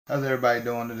How's everybody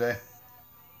doing today?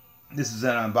 This is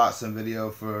an unboxing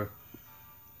video for a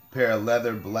pair of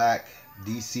leather black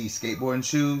DC skateboarding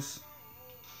shoes.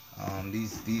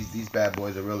 These bad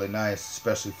boys are really nice,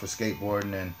 especially for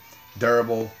skateboarding, and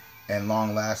durable and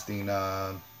long-lasting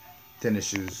tennis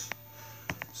shoes.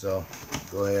 So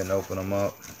go ahead and open them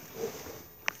up.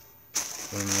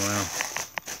 Spin them around.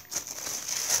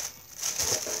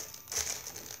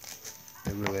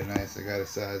 They're really nice. I got a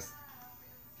size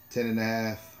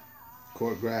 10.5.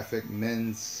 Court graphic,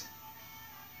 men's,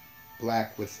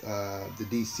 black with the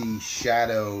DC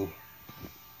shadow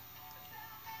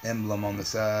emblem on the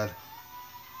side.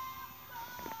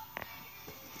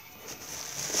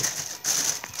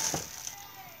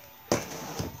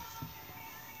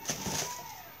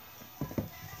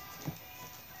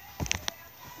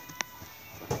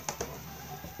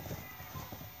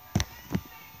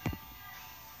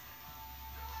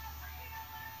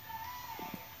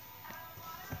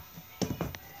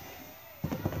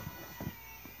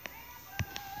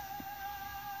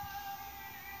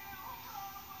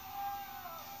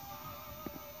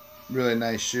 Really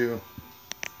nice shoe.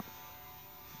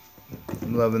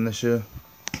 I'm loving the shoe.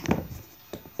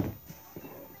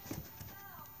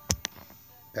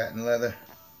 Patent leather.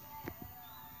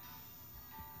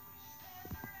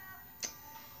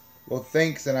 Well,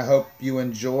 thanks, and I hope you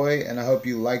enjoy, and I hope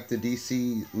you like the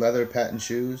DC leather patent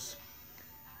shoes.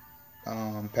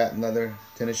 Patent leather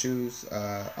tennis shoes.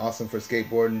 Awesome for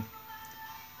skateboarding.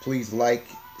 Please like,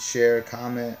 share,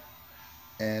 comment,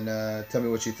 and tell me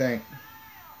what you think.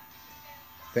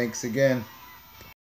 Thanks again.